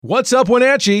What's Up,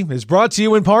 Wenatchee is brought to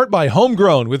you in part by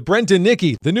Homegrown with Brent and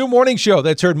Nikki, the new morning show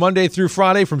that's heard Monday through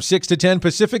Friday from 6 to 10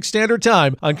 Pacific Standard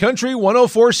Time on Country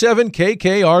 104.7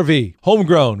 KKRV.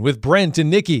 Homegrown with Brent and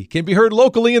Nikki can be heard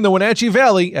locally in the Wenatchee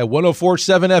Valley at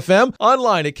 104.7 FM,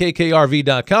 online at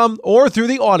kkrv.com, or through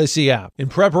the Odyssey app. In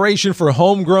preparation for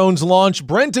Homegrown's launch,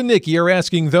 Brent and Nikki are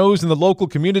asking those in the local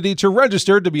community to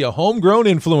register to be a homegrown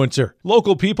influencer.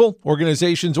 Local people,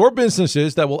 organizations, or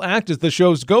businesses that will act as the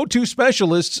show's go-to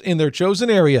specialists in their chosen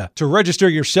area. To register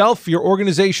yourself, your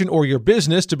organization, or your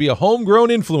business to be a homegrown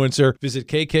influencer, visit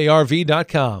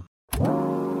kkrv.com.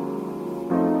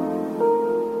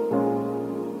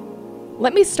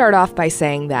 Let me start off by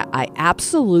saying that I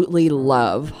absolutely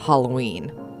love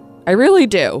Halloween. I really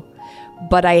do.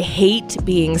 But I hate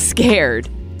being scared.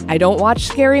 I don't watch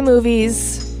scary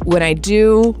movies. When I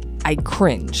do, I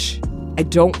cringe. I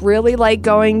don't really like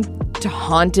going to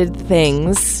haunted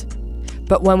things.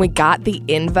 But when we got the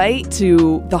invite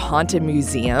to the Haunted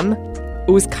Museum,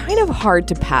 it was kind of hard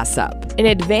to pass up. An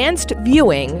advanced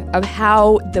viewing of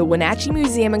how the Wenatchee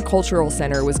Museum and Cultural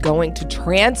Center was going to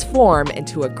transform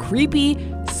into a creepy,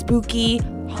 spooky,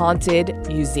 haunted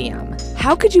museum.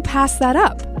 How could you pass that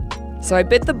up? So I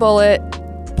bit the bullet,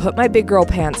 put my big girl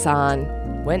pants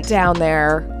on, went down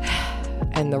there,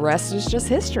 and the rest is just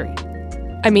history.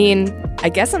 I mean, I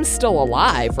guess I'm still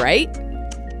alive, right?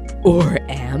 Or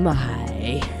am I?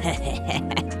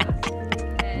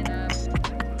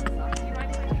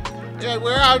 Yeah,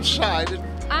 we're outside.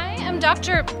 I am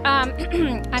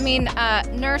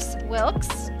Nurse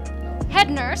Wilkes,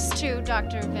 head nurse to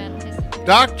Dr. Van Hissen.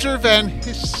 Dr. Van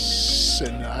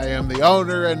Hissen. I am the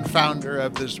owner and founder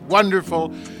of this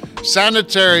wonderful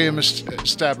sanitarium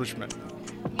establishment.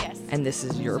 Yes. And this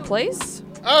is your place?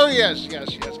 Oh, yes.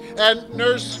 And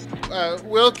Nurse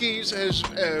Wilkes has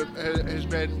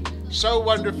been so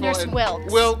wonderful. Nurse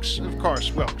Wilkes. Wilkes, of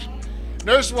course, Wilkes.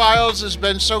 Nurse Wiles has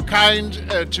been so kind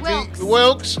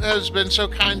Wilkes has been so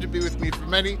kind to be with me for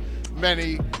many.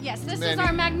 Yes, this is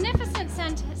our magnificent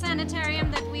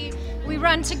sanitarium that we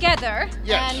run together.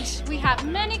 Yes. And we have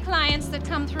many clients that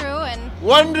come through and...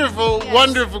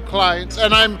 Wonderful clients.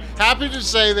 And I'm happy to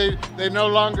say they no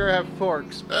longer have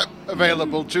forks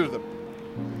available to them.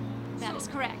 That is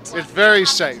correct. It's very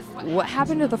safe. What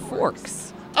happened to the forks?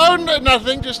 Oh, no,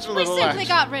 nothing, just a little We simply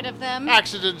got rid of them.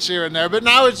 Accidents here and there, but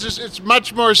now it's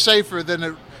much more safer than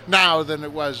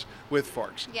it was with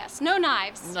forks. Yes, no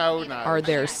knives. No knives. Are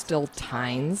there still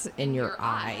tines in your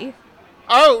eye?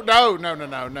 Oh, no.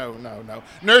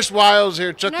 Nurse Wiles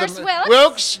here took Nurse them.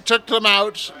 Wilkes took them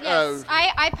out. Yes,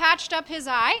 I patched up his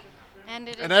eye, and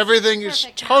everything is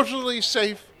perfect now. totally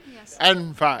safe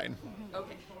and fine.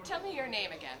 Okay. Tell me your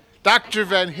name again. Dr.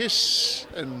 Van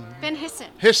Hissen. Van Hissen.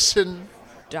 Hissen.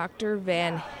 Dr.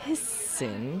 Van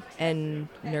Hissen and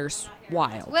Nurse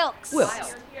Wilkes.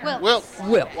 Wilkes.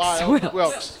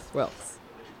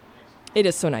 It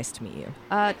is so nice to meet you.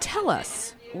 Tell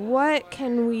us, what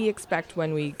can we expect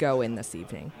when we go in this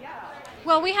evening?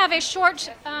 Well, we have a short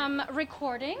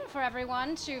recording for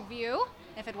everyone to view,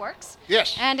 if it works.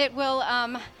 Yes. And it will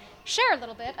share a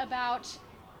little bit about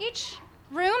each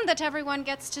room that everyone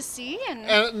gets to see, and we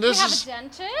have a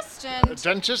dentist.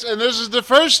 And this is the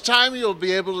first time you'll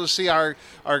be able to see our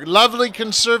lovely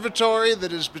conservatory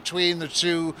that is between the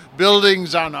two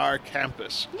buildings on our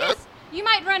campus. Yes, you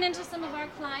might run into some of our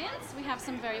clients. We have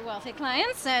some very wealthy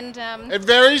clients, and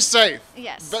very safe.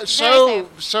 Yes, but very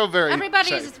very everybody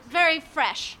safe. is very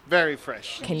fresh. Very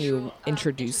fresh. Can you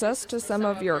introduce us to some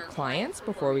of your clients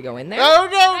before we go in there? No.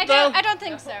 I don't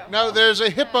think so. No, there's a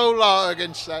HIPAA law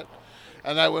against that.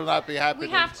 And I will not be happy. We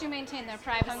have to maintain their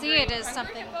privacy. It is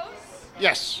something.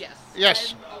 Yes,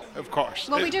 of course.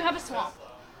 Well, we do have a swamp.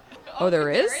 Oh, there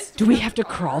is? Do we have to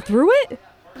crawl through it?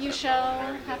 You shall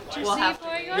have to see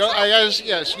for yourself.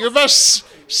 Yes. You must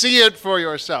see it for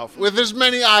yourself with as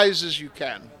many eyes as you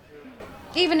can.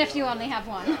 Even if you only have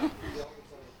one.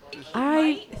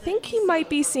 I think he might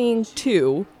be seeing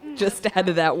two just out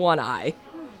of that one eye.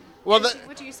 Well,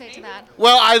 what do you say to that?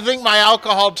 Well, I think my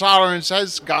alcohol tolerance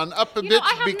has gone up a bit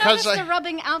I have because noticed the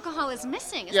rubbing alcohol is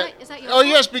missing. Is that your fault?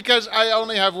 Yes, because I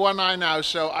only have one eye now,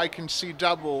 so I can see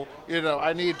double.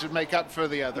 I need to make up for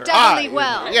the other eye. Doubly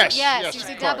well. Yes, you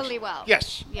see doubly well.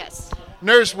 Yes. Yes.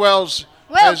 Nurse Wilkes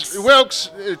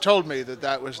told me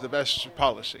that was the best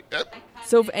policy.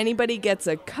 So if anybody gets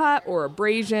a cut or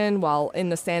abrasion while in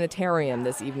the sanitarium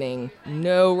this evening,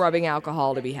 no rubbing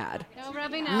alcohol to be had. No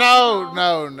rubbing alcohol.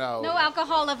 No. No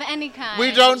alcohol of any kind.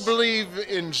 We don't believe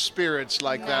in spirits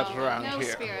like that around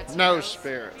here. Spirits. No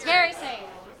spirits. It's very safe.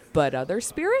 But other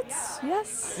spirits,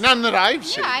 yes? None that I've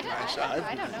seen. Yeah,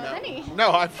 I don't know of any.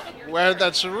 No,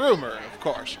 that's a rumor, of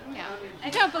course. No, I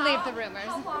don't believe the rumors.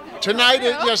 Tonight,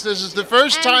 yes, this is the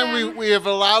first time we have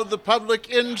allowed the public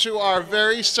into our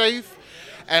very safe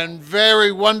and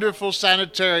very wonderful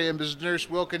sanitarium, as Nurse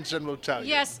Wilkinson will tell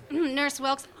you. Yes, Nurse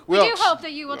Wilkes. We do hope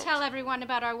that you will tell everyone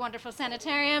about our wonderful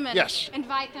sanitarium and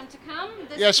invite them to come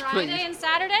this Friday and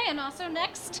Saturday, and also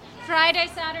next Friday,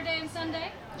 Saturday, and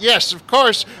Sunday. Yes, of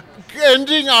course,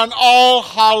 ending on All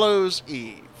Hallows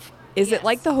Eve. Is it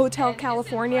like the Hotel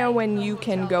California when you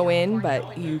can go in,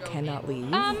 but you cannot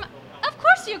leave? Of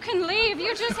course you can leave.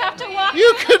 You just have to walk.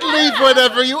 You could leave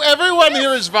whenever everyone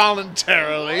here is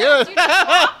voluntarily. Yes, you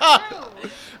just walk through.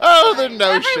 Oh, the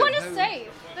notion. Everyone is safe.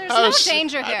 There's no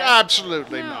danger here.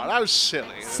 Absolutely not. I was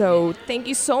silly. So thank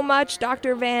you so much,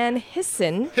 Dr. Van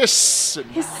Hissenberg.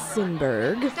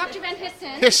 Dr. Van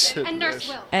Hissen. And Nurse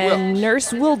Wilkes. And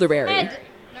Nurse Wilderberry.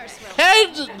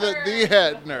 The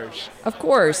head nurse. Of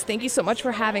course. Thank you so much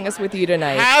for having us with you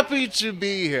tonight. Happy to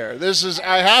be here.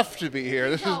 I have to be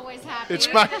here. Always happy. It's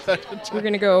my We're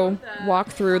going to go walk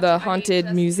through the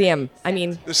haunted museum.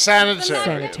 The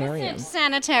sanitarium.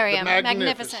 Sanitarium.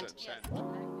 Magnificent.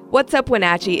 What's Up,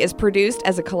 Wenatchee is produced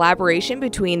as a collaboration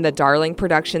between the Darling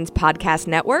Productions Podcast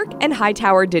Network and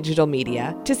Hightower Digital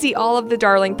Media. To see all of the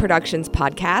Darling Productions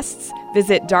podcasts,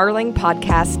 visit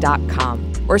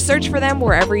darlingpodcast.com or search for them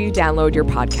wherever you download your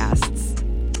podcasts.